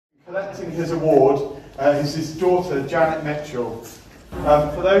Collecting his award is his daughter, Janet Mitchell.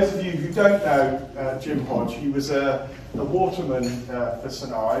 For those of you who don't know Jim Hodge, he was a waterman for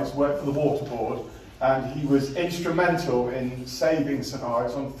St Ives, worked for the Water Board, and he was instrumental in saving St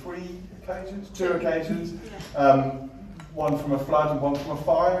Ives on two occasions. One from a flood and one from a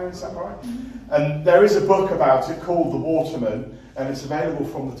fire, is that right? And there is a book about it called The Waterman, and it's available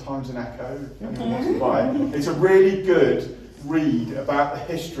from the Times and Echo, if anyone wants to buy it. It's a really good read about the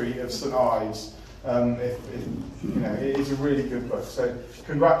history of St Ives. You know, it is a really good book. So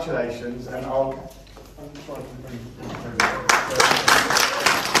congratulations, and I'm trying to bring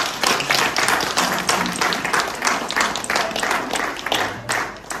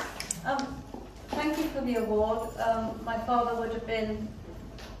Thank you for the award. My father would have been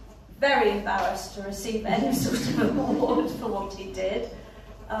very embarrassed to receive any sort of award for what he did,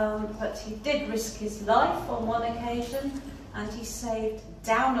 but he did risk his life on one occasion, and he saved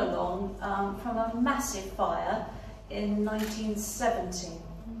Downalong from a massive fire in 1970,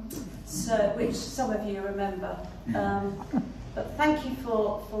 so which some of you remember. But thank you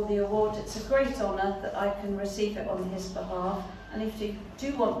for the award. It's a great honour that I can receive it on his behalf. And if you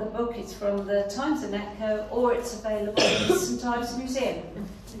do want the book, it's from the Times and Echo, or it's available in the St Ives Museum.